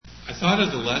thought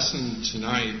of the lesson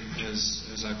tonight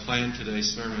as I planned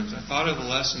today's sermons. I thought of the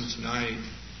lesson tonight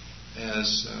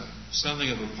as something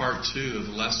of a part two of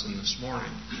the lesson this morning.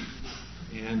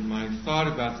 And my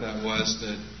thought about that was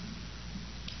that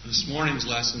this morning's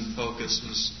lesson focus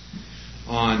was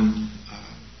on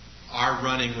our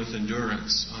running with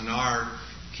endurance, on our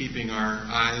keeping our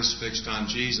eyes fixed on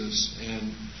Jesus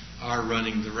and our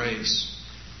running the race.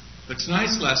 But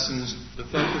tonight's lessons, the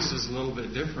focus is a little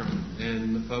bit different,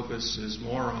 and the focus is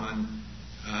more on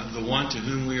the one to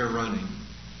whom we are running.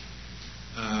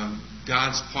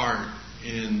 God's part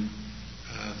in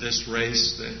this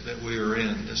race that we are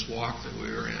in, this walk that we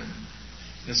are in.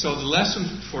 And so the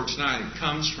lesson for tonight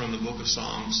comes from the book of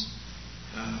Psalms,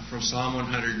 from Psalm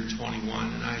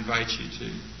 121, and I invite you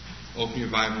to open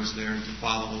your Bibles there and to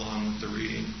follow along with the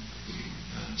reading.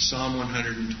 Psalm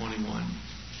 121.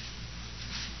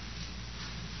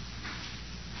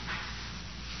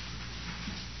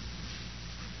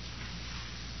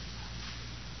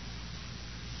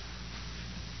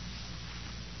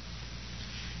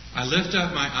 I lift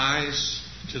up my eyes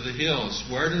to the hills.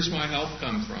 Where does my help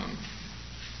come from?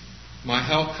 My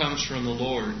help comes from the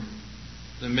Lord,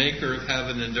 the maker of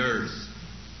heaven and earth.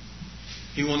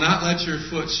 He will not let your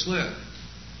foot slip.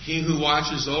 He who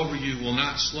watches over you will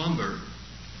not slumber.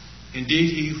 Indeed,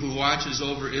 he who watches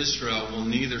over Israel will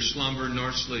neither slumber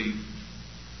nor sleep.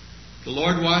 The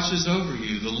Lord watches over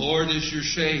you. The Lord is your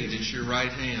shade, is your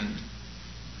right hand.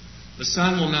 The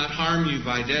sun will not harm you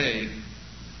by day,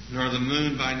 nor the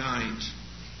moon by night.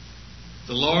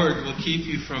 The Lord will keep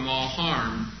you from all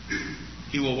harm.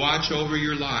 He will watch over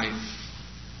your life.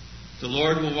 The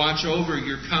Lord will watch over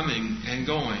your coming and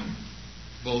going,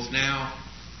 both now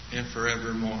and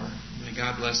forevermore. May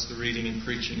God bless the reading and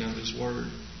preaching of His Word.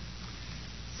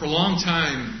 For a long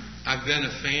time, I've been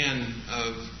a fan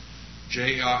of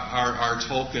J.R.R.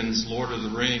 Tolkien's Lord of the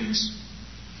Rings,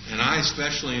 and I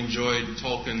especially enjoyed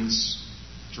Tolkien's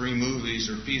 3 movies,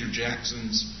 or Peter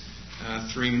Jackson's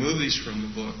 3 movies from the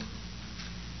book.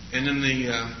 And in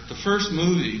the first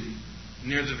movie,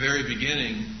 near the very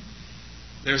beginning,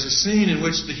 there's a scene in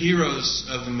which the heroes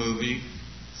of the movie,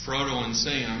 Frodo and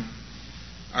Sam,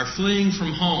 are fleeing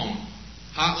from home,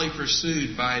 hotly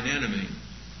pursued by an enemy.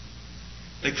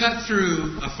 They cut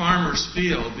through a farmer's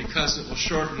field because it will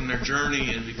shorten their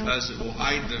journey and because it will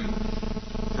hide them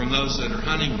from those that are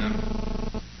hunting them.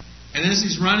 And as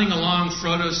he's running along,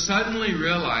 Frodo suddenly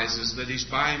realizes that he's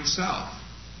by himself,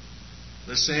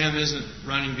 that Sam isn't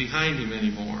running behind him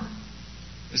anymore.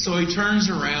 And so he turns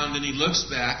around and he looks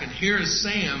back, and here is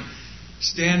Sam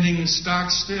standing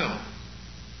stock still.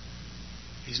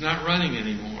 He's not running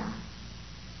anymore.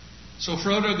 So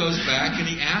Frodo goes back and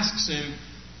he asks him,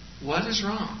 "What is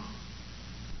wrong?"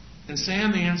 And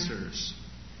Sam answers,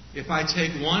 "If I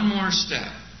take one more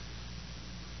step,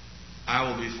 I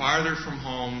will be farther from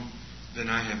home than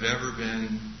I have ever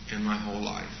been in my whole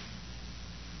life."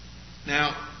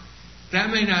 Now, that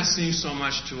may not seem so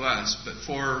much to us, but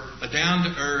for a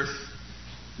down-to-earth,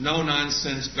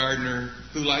 no-nonsense gardener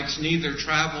who likes neither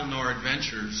travel nor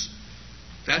adventures,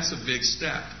 that's a big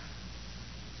step.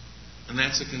 And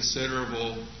that's a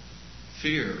considerable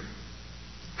fear.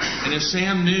 And if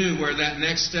Sam knew where that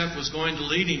next step was going to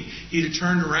lead him, he'd have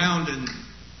turned around and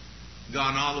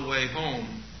gone all the way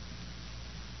home.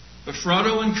 But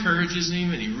Frodo encourages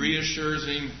him and he reassures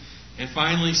him. And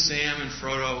finally, Sam and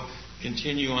Frodo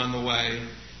continue on the way.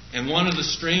 And one of the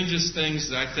strangest things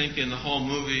that I think in the whole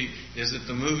movie is that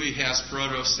the movie has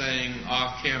Frodo saying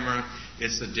off camera,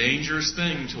 "It's a dangerous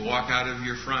thing to walk out of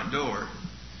your front door."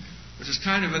 Which is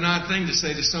kind of an odd thing to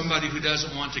say to somebody who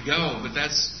doesn't want to go, but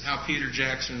that's how Peter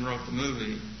Jackson wrote the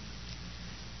movie.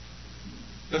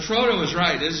 But Frodo is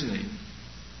right, isn't he?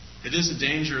 It is a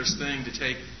dangerous thing to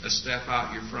take a step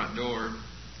out your front door.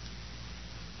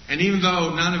 And even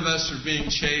though none of us are being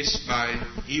chased by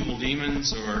evil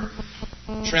demons or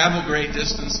travel great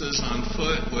distances on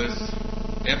foot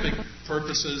with epic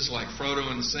purposes like Frodo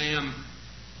and Sam,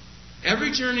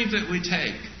 every journey that we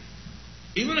take,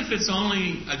 even if it's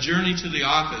only a journey to the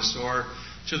office or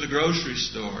to the grocery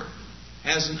store,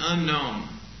 has an unknown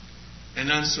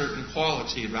and uncertain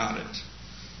quality about it.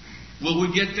 Will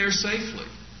we get there safely?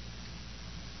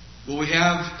 Will we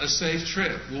have a safe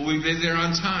trip? Will we be there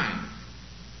on time?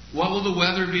 What will the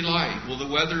weather be like? Will the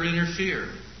weather interfere?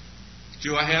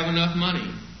 Do I have enough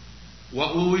money?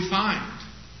 What will we find?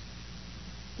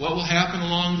 What will happen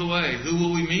along the way? Who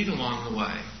will we meet along the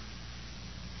way?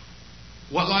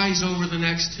 What lies over the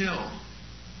next hill?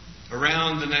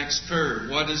 Around the next curve?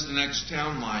 What is the next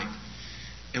town like?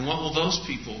 And what will those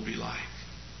people be like?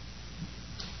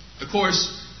 Of course,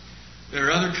 there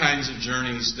are other kinds of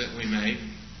journeys that we make.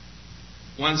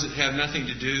 ones that have nothing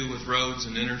to do with roads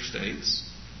and interstates.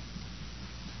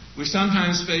 We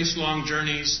sometimes face long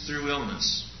journeys through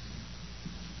illness.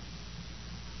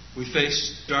 We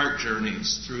face dark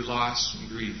journeys through loss and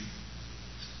grief.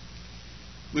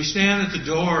 We stand at the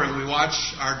door and we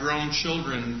watch our grown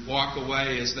children walk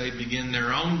away as they begin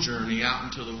their own journey out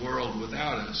into the world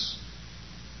without us,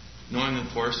 knowing,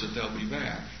 of course, that they'll be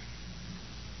back.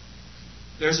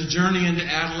 There's a journey into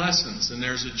adolescence, and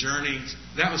there's a journey...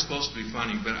 That was supposed to be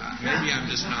funny, but maybe I'm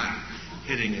just not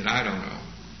hitting it. I don't know.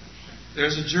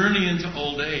 There's a journey into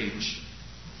old age.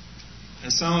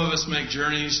 And some of us make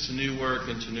journeys to new work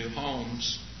and to new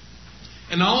homes.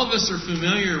 And all of us are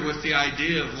familiar with the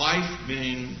idea of life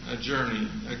being a journey,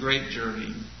 a great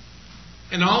journey.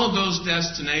 And all of those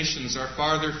destinations are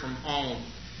farther from home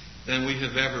than we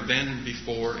have ever been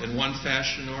before in one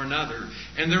fashion or another.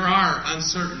 And there are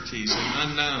uncertainties and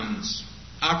unknowns,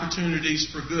 opportunities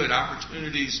for good,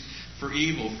 opportunities for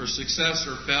evil, for success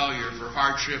or failure, for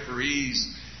hardship or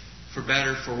ease, for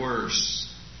better, for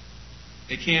worse.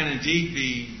 It can indeed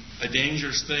be a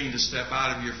dangerous thing to step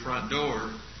out of your front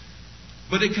door,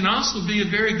 but it can also be a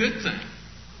very good thing.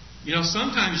 You know,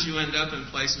 sometimes you end up in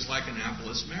places like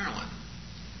Annapolis, Maryland,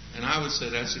 and I would say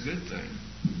that's a good thing.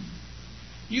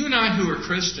 You and I who are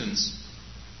Christians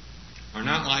are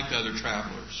not like other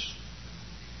travelers.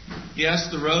 Yes,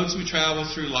 the roads we travel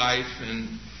through life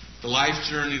and the life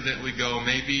journey that we go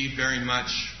may be very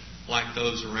much like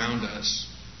those around us.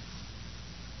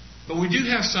 But we do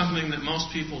have something that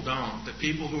most people don't, that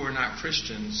people who are not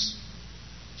Christians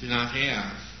do not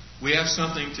have. We have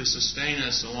something to sustain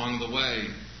us along the way.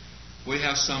 We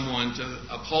have someone to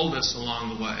uphold us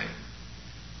along the way.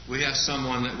 We have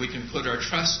someone that we can put our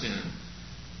trust in,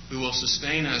 who will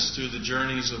sustain us through the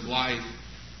journeys of life,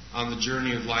 on the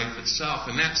journey of life itself.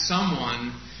 And that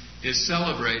someone is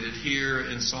celebrated here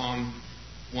in Psalm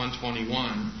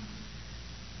 121.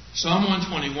 Psalm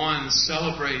 121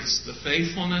 celebrates the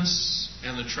faithfulness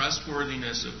and the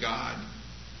trustworthiness of God.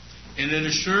 And it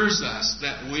assures us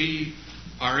that we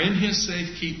are in His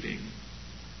safekeeping,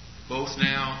 both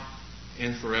now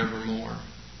and forevermore.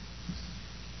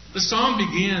 The psalm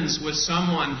begins with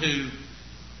someone who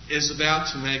is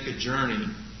about to make a journey.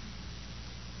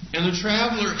 And the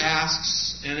traveler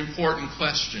asks an important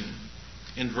question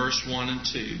in verse 1 and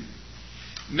 2.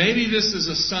 Maybe this is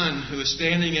a son who is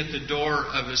standing at the door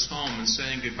of his home and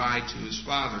saying goodbye to his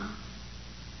father.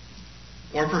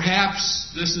 Or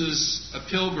perhaps this is a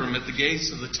pilgrim at the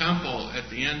gates of the temple at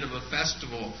the end of a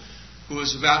festival who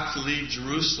is about to leave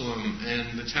Jerusalem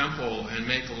and the temple and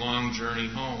make a long journey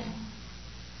home.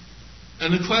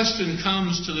 And the question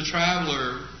comes to the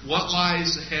traveler, what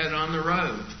lies ahead on the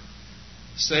road?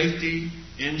 Safety,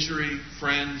 injury,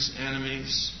 friends,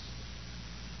 enemies.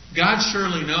 God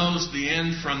surely knows the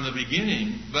end from the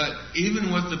beginning, but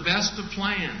even with the best of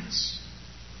plans,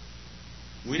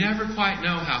 we never quite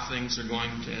know how things are going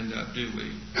to end up, do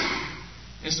we?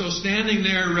 And so standing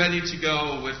there ready to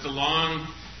go with the long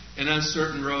and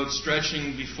uncertain road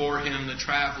stretching before him, the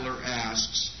traveler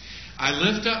asks, I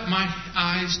lift up my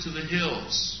eyes to the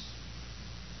hills.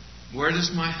 Where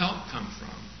does my help come from?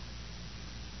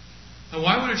 And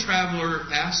why would a traveler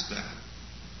ask that?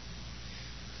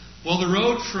 Well, the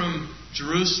road from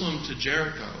Jerusalem to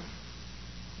Jericho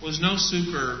was no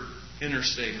super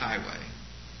interstate highway.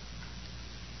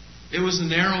 It was a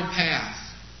narrow path.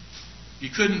 You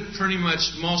couldn't pretty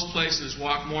much most places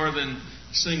walk more than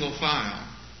single file.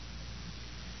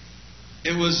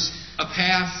 It was a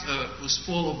path that was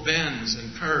full of bends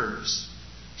and curves,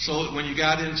 so that when you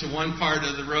got into one part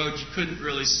of the road, you couldn't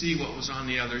really see what was on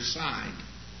the other side.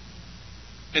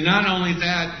 And not only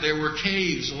that, there were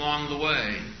caves along the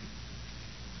way.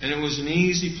 And it was an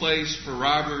easy place for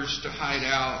robbers to hide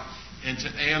out and to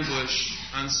ambush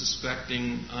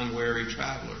unsuspecting, unwary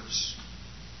travelers.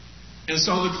 And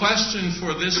so the question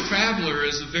for this traveler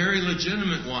is a very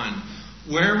legitimate one.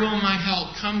 Where will my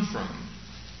help come from?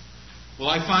 Will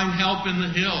I find help in the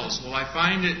hills? Will I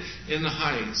find it in the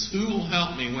heights? Who will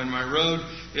help me when my road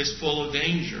is full of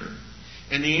danger?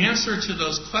 And the answer to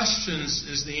those questions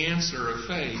is the answer of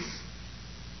faith.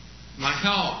 My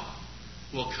help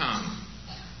will come.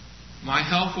 My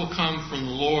help will come from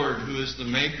the Lord, who is the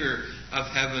maker of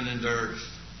heaven and earth.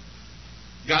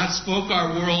 God spoke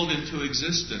our world into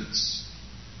existence.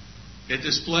 It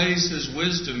displays His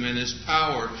wisdom and His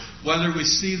power, whether we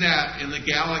see that in the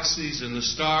galaxies and the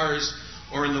stars,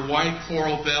 or in the white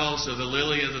coral bells of the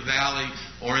lily of the valley,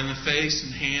 or in the face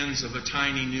and hands of a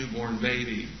tiny newborn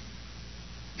baby.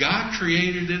 God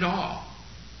created it all.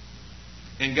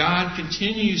 And God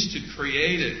continues to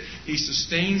create it. He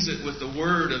sustains it with the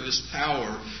word of His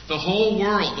power. The whole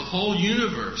world, the whole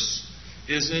universe,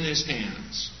 is in His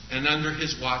hands and under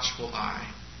His watchful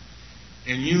eye.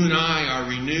 And you and I are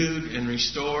renewed and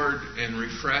restored and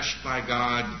refreshed by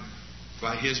God,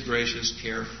 by His gracious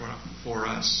care for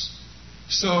us.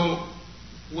 So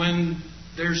when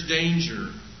there's danger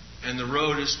and the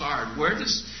road is hard, where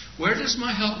does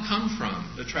my help come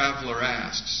from? The traveler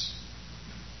asks.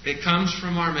 It comes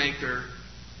from our Maker.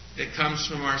 It comes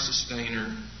from our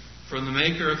Sustainer, from the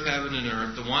Maker of heaven and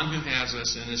earth, the one who has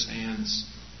us in His hands.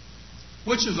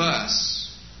 Which of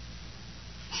us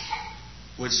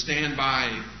would stand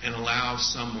by and allow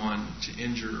someone to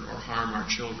injure or harm our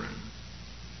children?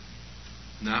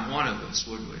 Not one of us,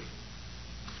 would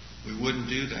we? We wouldn't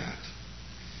do that.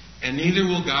 And neither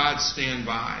will God stand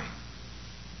by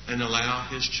and allow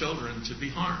His children to be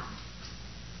harmed.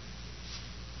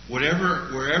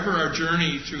 Wherever our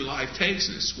journey through life takes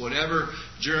us, whatever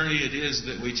journey it is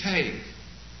that we take,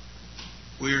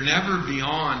 we are never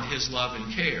beyond His love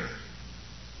and care,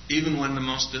 even when the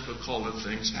most difficult of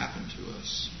things happen to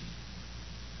us.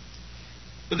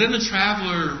 But then the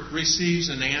traveler receives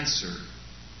an answer.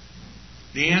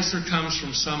 The answer comes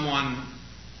from someone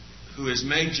who has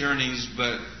made journeys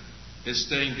but is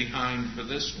staying behind for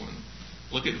this one.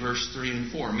 Look at verse 3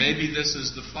 and 4. Maybe this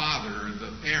is the father or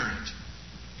the parent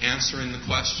answering the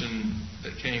question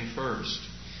that came first.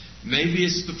 Maybe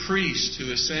it's the priest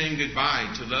who is saying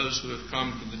goodbye to those who have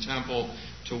come to the temple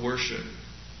to worship.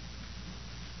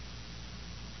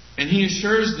 And he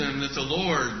assures them that the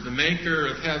Lord, the Maker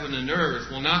of heaven and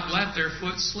earth, will not let their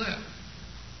foot slip.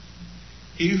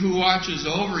 He who watches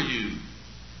over you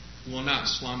will not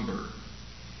slumber.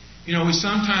 You know, we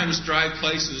sometimes drive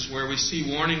places where we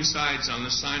see warning signs on the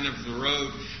sign of the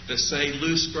road that say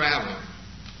loose gravel.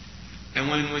 And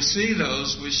when we see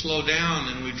those, we slow down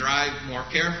and we drive more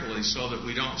carefully so that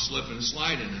we don't slip and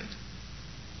slide in it.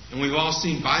 And we've all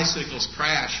seen bicycles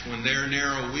crash when their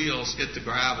narrow wheels hit the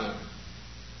gravel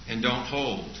and don't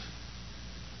hold.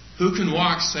 Who can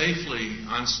walk safely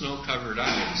on snow-covered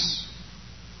ice?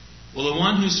 Well, the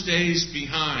one who stays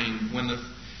behind when the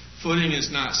footing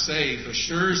is not safe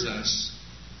assures us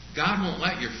God won't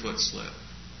let your foot slip.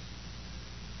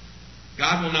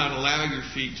 God will not allow your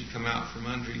feet to come out from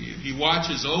under you. He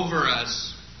watches over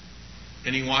us,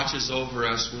 and He watches over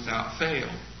us without fail.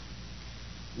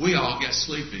 We all get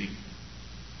sleepy.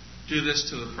 Do this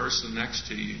to the person next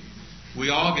to you. We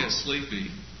all get sleepy.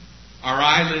 Our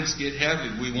eyelids get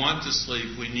heavy. We want to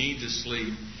sleep. We need to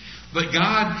sleep. But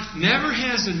God never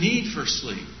has a need for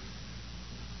sleep.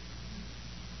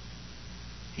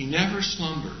 He never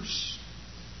slumbers.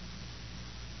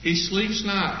 He sleeps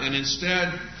not, and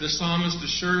instead the psalmist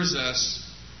assures us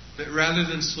that rather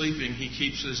than sleeping, He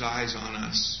keeps His eyes on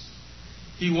us.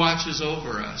 He watches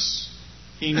over us.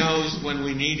 He knows when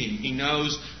we need Him. He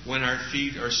knows when our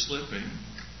feet are slipping.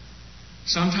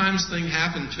 Sometimes things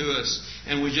happen to us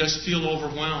and we just feel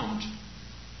overwhelmed.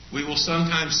 We will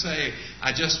sometimes say,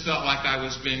 I just felt like I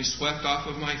was being swept off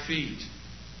of my feet.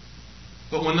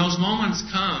 But when those moments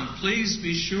come, please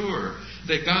be sure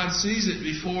that God sees it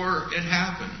before it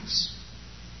happens.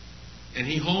 And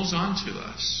He holds on to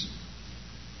us.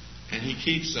 And He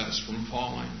keeps us from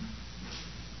falling.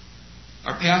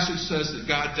 Our passage says that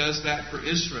God does that for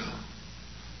Israel.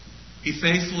 He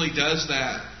faithfully does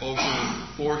that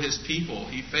for His people.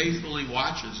 He faithfully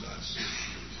watches us.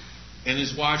 And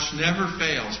His watch never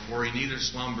fails, for He neither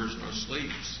slumbers nor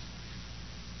sleeps.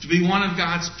 To be one of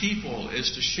God's people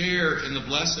is to share in the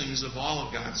blessings of all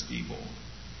of God's people.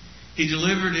 He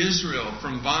delivered Israel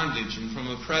from bondage and from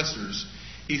oppressors.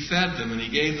 He fed them and He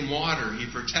gave them water. He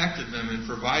protected them and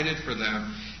provided for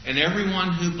them. And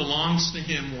everyone who belongs to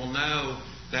Him will know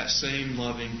that same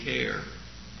loving care.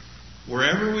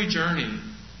 Wherever we journey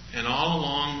and all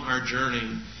along our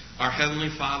journey, our Heavenly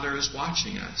Father is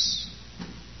watching us,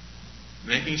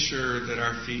 making sure that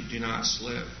our feet do not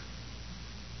slip.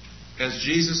 As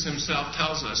Jesus Himself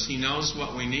tells us, He knows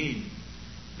what we need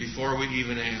before we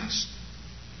even ask.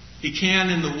 He can,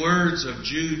 in the words of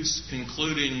Jude's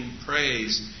concluding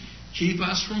praise, keep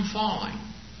us from falling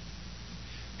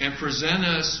and present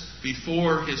us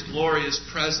before His glorious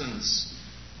presence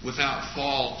without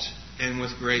fault and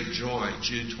with great joy.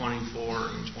 Jude 24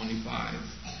 and 25.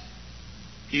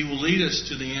 He will lead us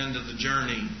to the end of the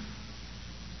journey.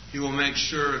 He will make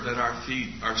sure that our feet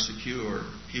are secure.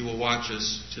 He will watch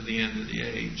us to the end of the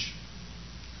age.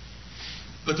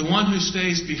 But the one who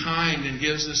stays behind and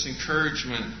gives us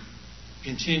encouragement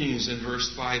continues in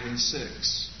verse 5 and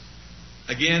 6.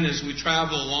 Again, as we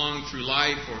travel along through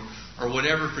life or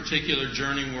whatever particular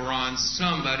journey we're on,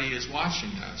 somebody is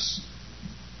watching us.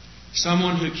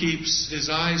 Someone who keeps his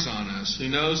eyes on us, who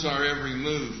knows our every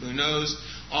move, who knows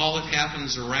all that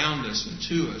happens around us and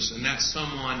to us, and that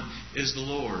someone is the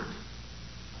Lord.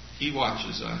 He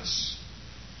watches us.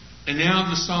 And now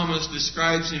the psalmist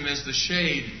describes him as the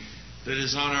shade that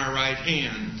is on our right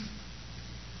hand,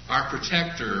 our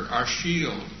protector, our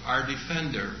shield, our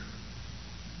defender,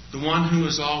 the one who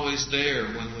is always there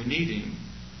when we need him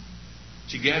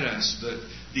to get us.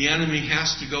 The enemy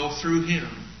has to go through him.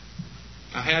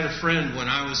 I had a friend when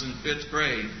I was in 5th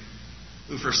grade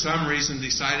who for some reason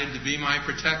decided to be my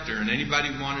protector, and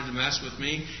anybody who wanted to mess with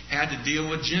me had to deal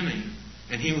with Jimmy.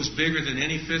 And he was bigger than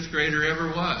any 5th grader ever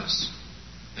was.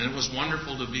 And it was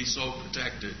wonderful to be so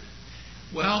protected.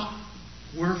 Well,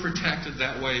 we're protected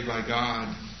that way by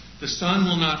God. The sun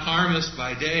will not harm us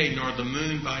by day, nor the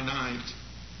moon by night.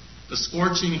 The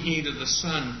scorching heat of the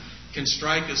sun can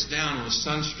strike us down with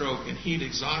sunstroke and heat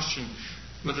exhaustion.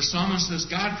 But the psalmist says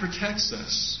God protects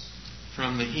us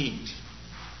from the heat.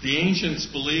 The ancients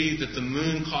believed that the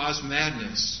moon caused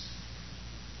madness.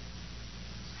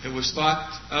 It was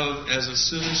thought of as a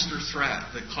sinister threat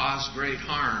that caused great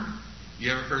harm.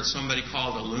 You ever heard somebody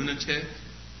called a lunatic?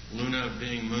 Luna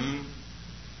being moon.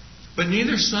 But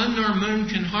neither sun nor moon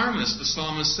can harm us, the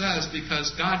psalmist says,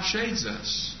 because God shades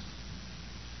us.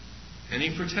 And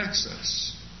He protects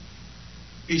us.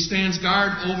 He stands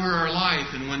guard over our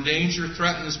life, and when danger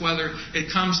threatens, whether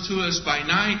it comes to us by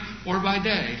night or by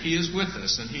day, He is with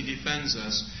us, and He defends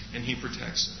us, and He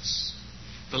protects us.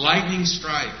 The lightning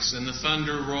strikes, and the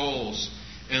thunder rolls,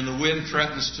 and the wind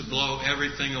threatens to blow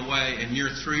everything away, and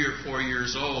you're 3 or 4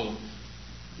 years old.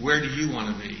 Where do you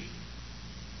want to be?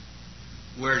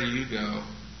 Where do you go?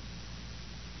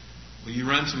 Well, you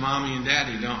run to Mommy and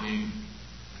Daddy, don't you?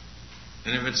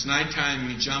 And if it's nighttime,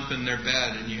 you jump in their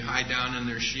bed and you hide down in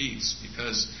their sheets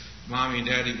because Mommy and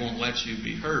Daddy won't let you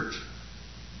be hurt.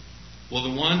 Well,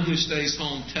 the one who stays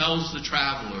home tells the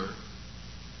traveler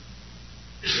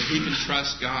that he can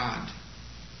trust God.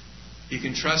 He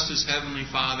can trust his Heavenly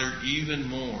Father even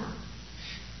more.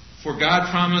 For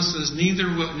God promises,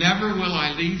 never will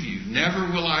I leave you,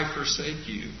 never will I forsake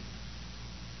you.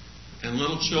 And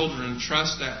little children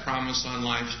trust that promise on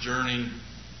life's journey,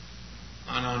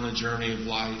 on the journey of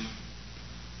life.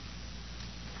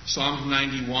 Psalm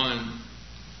 91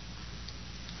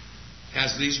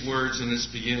 has these words in its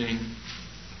beginning,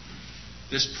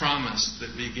 this promise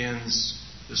that begins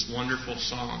this wonderful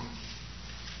song.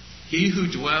 He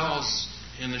who dwells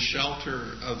in the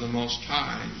shelter of the Most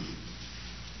High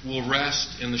will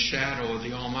rest in the shadow of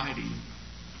the Almighty.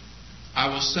 I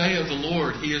will say of the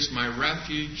Lord, He is my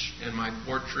refuge and my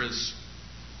fortress,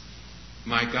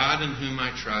 my God in whom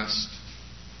I trust.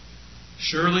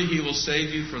 Surely He will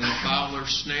save you from the fowler's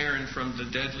snare and from the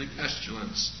deadly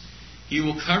pestilence. He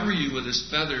will cover you with His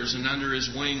feathers, and under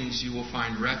His wings you will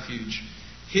find refuge.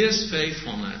 His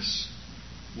faithfulness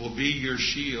will be your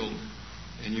shield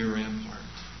and your rampart.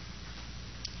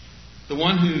 The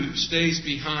one who stays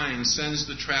behind sends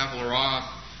the traveler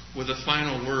off with a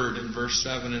final word in verse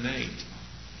 7 and 8.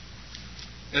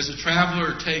 As the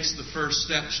traveler takes the first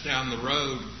steps down the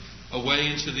road away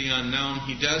into the unknown,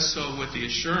 he does so with the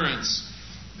assurance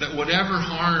that whatever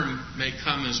harm may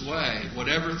come his way,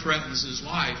 whatever threatens his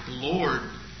life, the Lord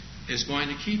is going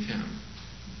to keep him.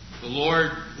 The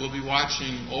Lord will be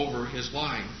watching over his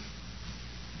life.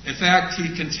 In fact,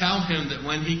 He can tell him that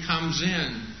when he comes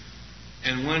in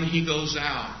and when he goes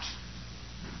out,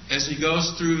 as he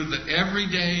goes through the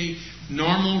everyday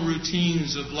normal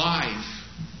routines of life,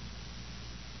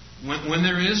 when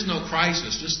there is no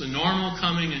crisis, just the normal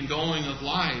coming and going of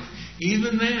life,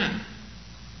 even then,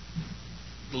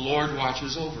 the Lord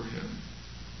watches over him.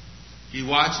 He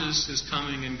watches his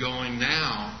coming and going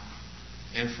now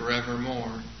and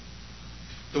forevermore.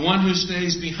 The one who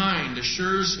stays behind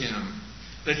assures him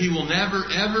that he will never,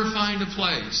 ever find a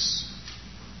place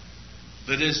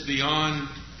that is beyond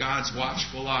God's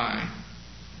watchful eye.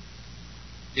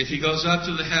 If he goes up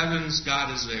to the heavens,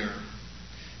 God is there.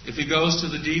 If he goes to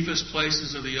the deepest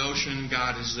places of the ocean,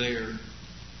 God is there.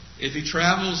 If he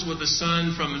travels with the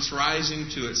sun from its rising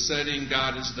to its setting,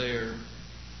 God is there.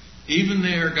 Even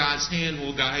there, God's hand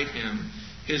will guide him.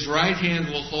 His right hand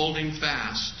will hold him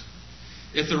fast.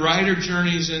 If the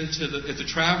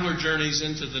traveler journeys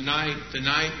into the night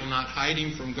will not hide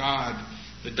him from God.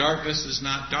 The darkness is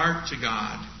not dark to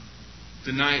God.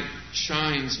 The night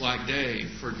shines like day,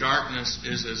 for darkness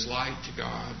is as light to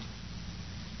God.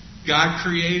 God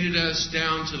created us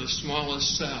down to the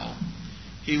smallest cell.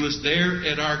 He was there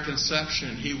at our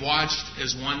conception. He watched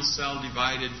as one cell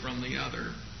divided from the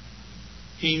other.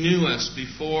 He knew us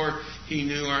before we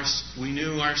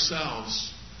knew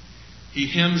ourselves. He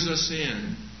hems us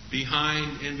in.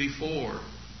 behind and before.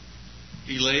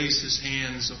 He lays His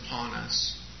hands upon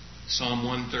us. Psalm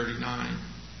 139.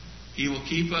 He will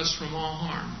keep us from all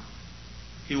harm.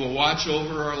 He will watch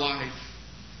over our life.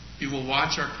 He will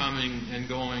watch our coming and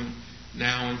going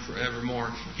now and forevermore.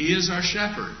 He is our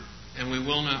shepherd, and we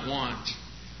will not want.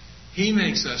 He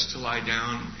makes us to lie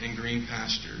down in green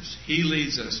pastures. He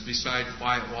leads us beside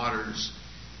quiet waters.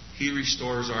 He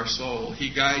restores our soul.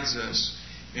 He guides us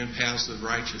in paths of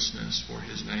righteousness for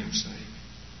His name's sake.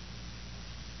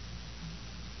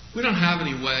 We don't have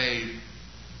any way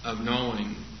of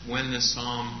knowing when this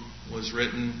psalm was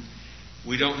written.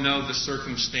 We don't know the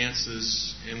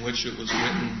circumstances in which it was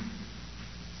written.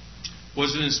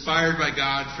 Was it inspired by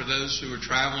God for those who were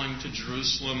traveling to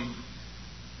Jerusalem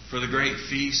for the great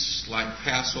feasts like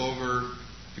Passover,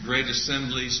 the great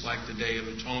assemblies like the Day of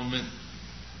Atonement?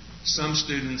 Some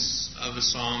students of the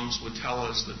Psalms would tell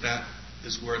us that that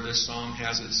is where this psalm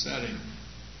has its setting.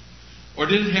 Or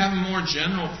did it have a more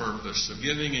general purpose of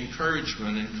giving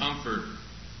encouragement and comfort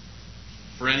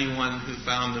for anyone who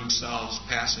found themselves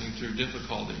passing through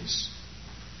difficulties?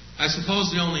 I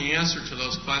suppose the only answer to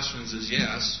those questions is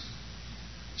yes.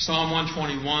 Psalm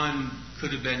 121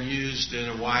 could have been used in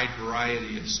a wide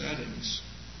variety of settings.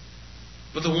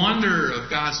 But the wonder of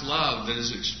God's love that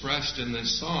is expressed in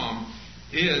this psalm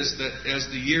is that as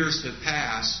the years have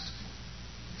passed,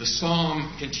 the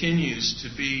psalm continues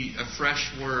to be a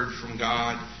fresh word from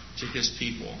God to His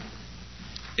people.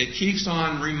 It keeps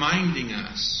on reminding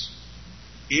us,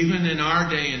 even in our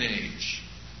day and age,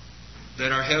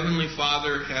 that our Heavenly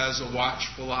Father has a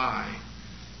watchful eye.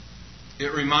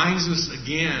 It reminds us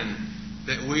again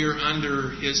that we are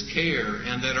under His care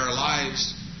and that our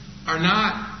lives are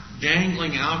not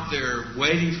dangling out there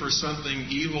waiting for something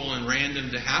evil and random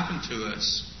to happen to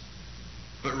us,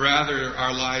 but rather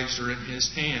our lives are in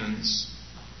His hands.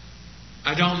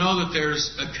 I don't know that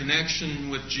there's a connection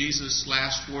with Jesus'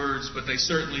 last words, but they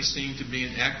certainly seem to be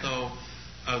an echo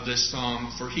of this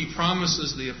psalm. For He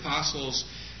promises the apostles,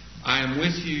 I am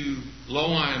with you,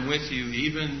 lo, I am with you,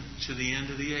 even to the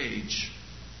end of the age.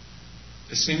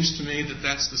 It seems to me that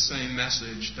that's the same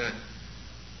message that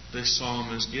this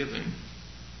psalm is giving.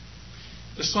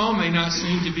 The psalm may not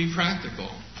seem to be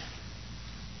practical,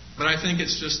 but I think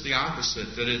it's just the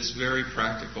opposite, that it's very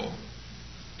practical.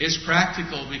 It's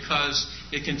practical because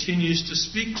it continues to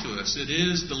speak to us. It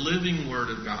is the living Word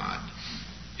of God.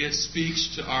 It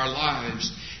speaks to our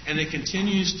lives, and it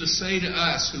continues to say to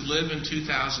us who live in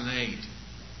 2008,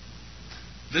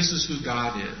 this is who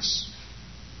God is.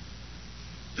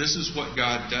 This is what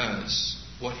God does,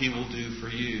 what He will do for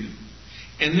you.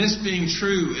 And this being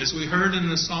true, as we heard in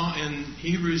the song in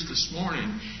Hebrews this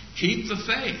morning, keep the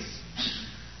faith.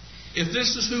 If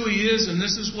this is who He is and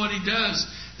this is what He does,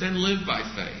 then live by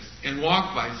faith and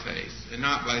walk by faith and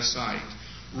not by sight.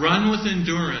 Run with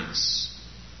endurance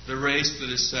the race that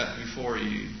is set before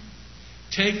you.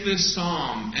 Take this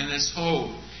psalm and this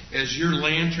hope as your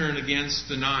lantern against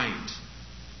the night,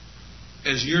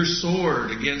 as your sword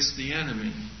against the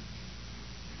enemy.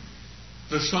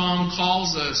 The psalm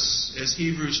calls us, as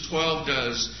Hebrews 12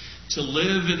 does, to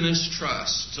live in this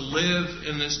trust, to live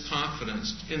in this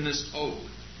confidence, in this hope,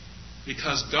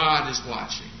 because God is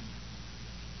watching.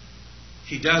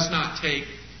 He does not take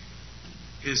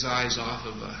His eyes off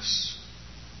of us.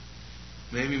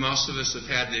 Maybe most of us have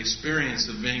had the experience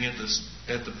of being at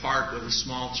the park with a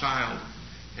small child,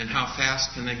 and how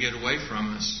fast can they get away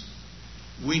from us?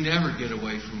 We never get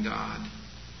away from God.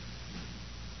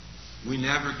 We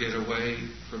never get away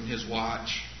from His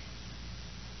watch.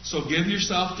 So give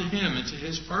yourself to Him and to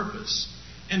His purpose.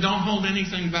 And don't hold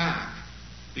anything back,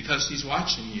 because He's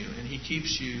watching you and He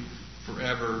keeps you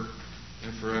forever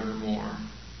and forevermore.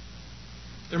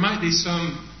 There might be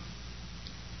some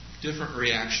different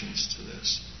reactions to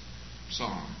this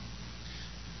psalm.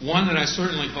 One that I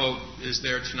certainly hope is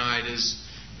there tonight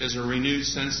is a renewed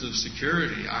sense of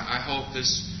security. I hope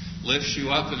this lifts you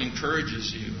up and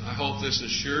encourages you. I hope this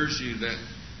assures you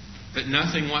that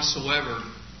nothing whatsoever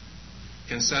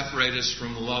can separate us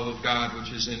from the love of God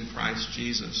which is in Christ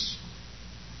Jesus.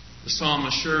 The psalm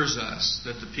assures us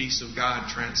that the peace of God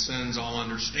transcends all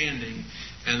understanding,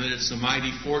 and that it's a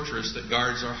mighty fortress that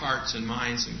guards our hearts and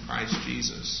minds in Christ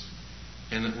Jesus,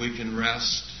 and that we can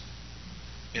rest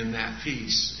in that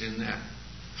peace, in that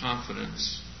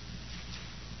confidence.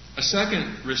 A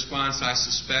second response, I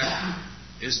suspect,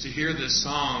 is to hear this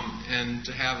psalm and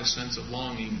to have a sense of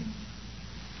longing.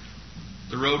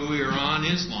 The road we are on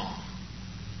is long,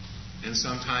 and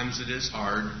sometimes it is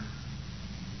hard,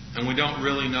 and we don't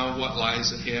really know what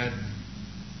lies ahead.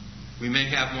 We may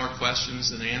have more questions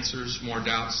than answers, more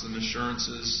doubts than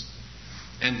assurances,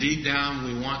 and deep down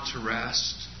we want to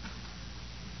rest.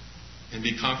 and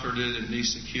be comforted and be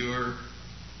secure.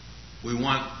 We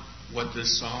want what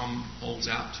this psalm holds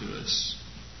out to us.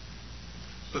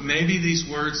 But maybe these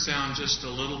words sound just a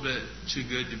little bit too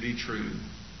good to be true,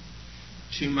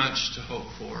 too much to hope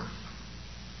for.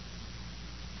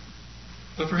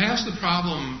 But perhaps the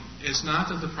problem is not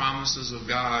that the promises of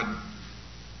God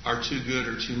are too good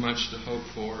or too much to hope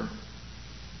for.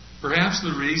 Perhaps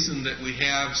the reason that we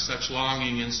have such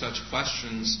longing and such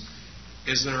questions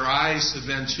is that our eyes have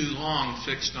been too long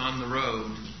fixed on the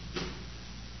road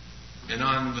and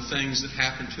on the things that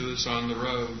happen to us on the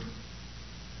road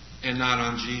and not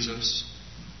on Jesus.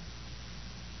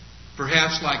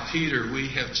 Perhaps like Peter, we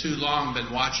have too long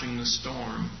been watching the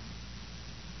storm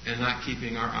and not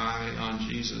keeping our eye on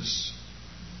Jesus.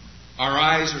 Our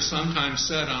eyes are sometimes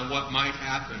set on what might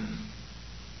happen.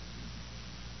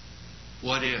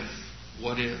 What if?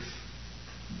 What if?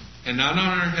 And not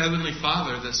on our Heavenly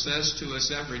Father that says to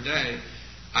us every day,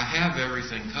 I have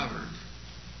everything covered.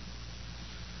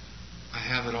 I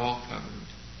have it all covered.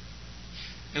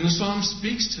 And the psalm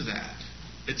speaks to that.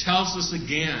 It tells us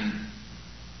again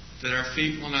that our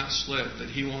feet will not slip, that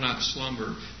He will not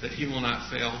slumber, that He will not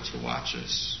fail to watch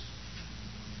us.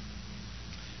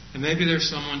 And maybe there's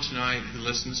someone tonight who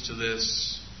listens to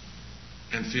this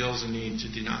and feels a need to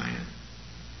deny it.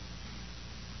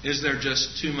 Is there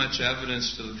just too much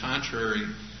evidence to the contrary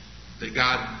that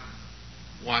God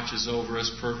watches over us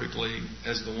perfectly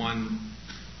as the one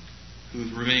who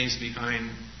remains behind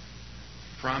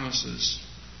promises?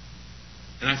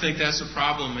 And I think that's a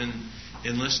problem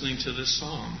in listening to this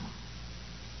psalm.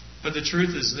 But the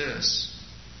truth is this.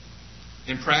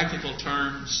 In practical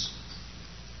terms,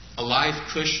 a life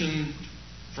cushioned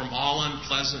from all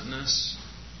unpleasantness,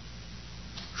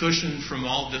 cushioned from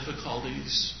all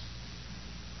difficulties,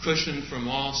 cushioned from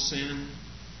all sin,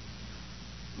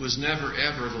 was never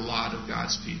ever the lot of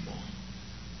God's people.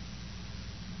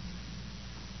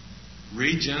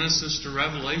 Read Genesis to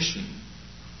Revelation.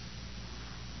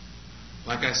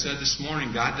 Like I said this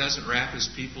morning, God doesn't wrap His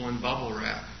people in bubble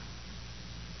wrap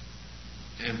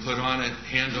and put on a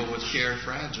handle with care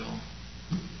fragile.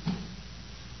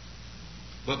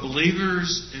 But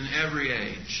believers in every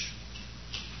age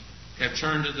have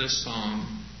turned to this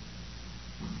psalm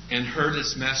and heard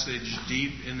its message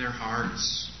deep in their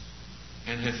hearts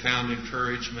and have found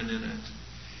encouragement in it.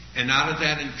 And out of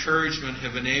that encouragement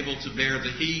have been able to bear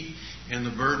the heat and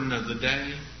the burden of the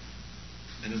day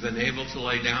and have been able to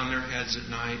lay down their heads at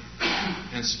night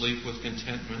and sleep with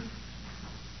contentment.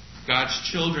 God's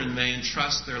children may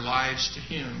entrust their lives to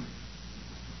Him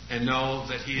and know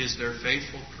that He is their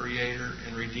faithful Creator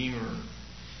and Redeemer,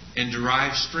 and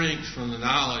derive strength from the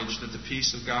knowledge that the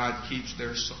peace of God keeps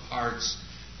their hearts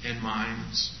and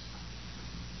minds.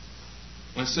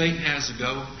 When Satan has a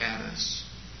go at us,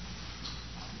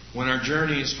 when our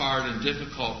journey is hard and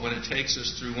difficult, when it takes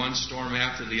us through one storm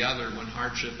after the other, when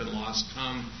hardship and loss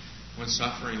come, when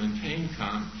suffering and pain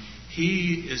come,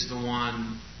 He is the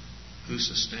one who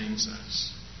sustains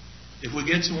us. If we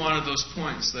get to one of those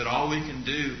points that all we can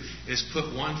do is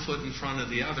put one foot in front of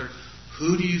the other,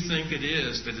 who do you think it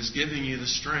is that is giving you the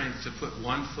strength to put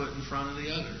one foot in front of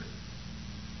the other?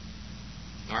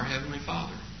 Our Heavenly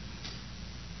Father.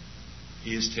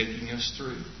 He is taking us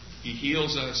through. He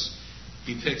heals us.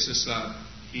 He picks us up.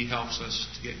 He helps us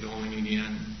to get going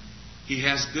again. He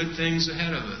has good things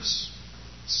ahead of us.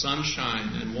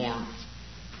 Sunshine and warmth.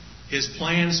 His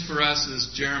plans for us,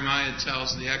 as Jeremiah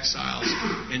tells the exiles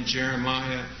in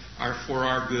Jeremiah, are for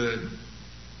our good.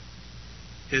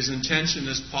 His intention,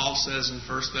 as Paul says in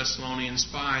 1 Thessalonians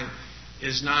 5,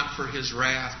 is not for His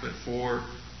wrath, but for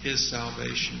His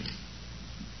salvation.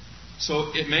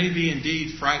 So it may be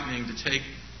indeed frightening to take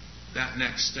that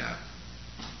next step,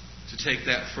 to take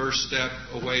that first step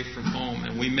away from home,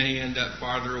 and we may end up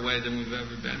farther away than we've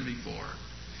ever been before.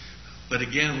 But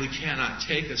again, we cannot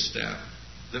take a step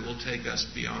that will take us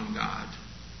beyond God.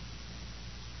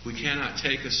 We cannot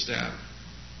take a step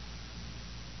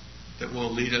that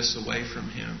will lead us away from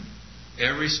Him.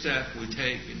 Every step we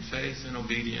take in faith and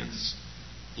obedience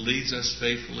leads us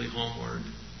faithfully homeward,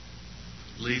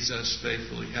 leads us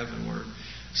faithfully heavenward.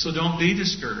 So don't be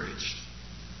discouraged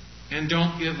and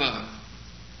don't give up.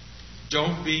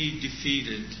 Don't be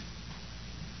defeated.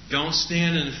 Don't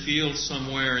stand in a field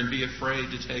somewhere and be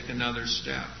afraid to take another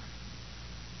step.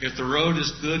 If the road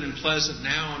is good and pleasant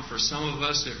now, and for some of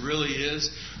us it really is,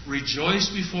 rejoice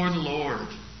before the Lord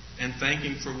and thank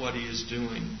Him for what He is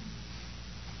doing.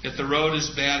 If the road is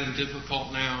bad and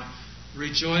difficult now,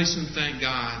 rejoice and thank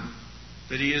God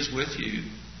that He is with you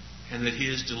and that He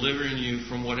is delivering you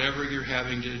from whatever you're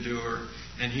having to endure,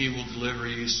 and He will deliver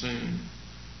you soon.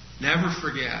 Never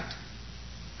forget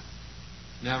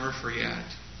Never forget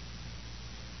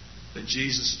that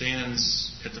Jesus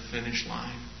stands at the finish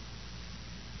line,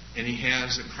 and He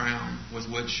has a crown with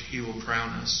which He will crown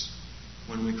us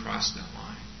when we cross that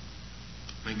line.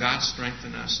 May God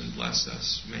strengthen us and bless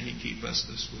us. May He keep us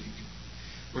this week.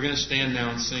 We're going to stand now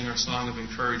and sing our song of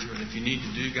encouragement. If you need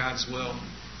to do God's will,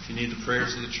 if you need the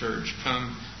prayers of the church,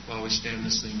 come while we stand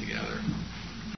this thing together.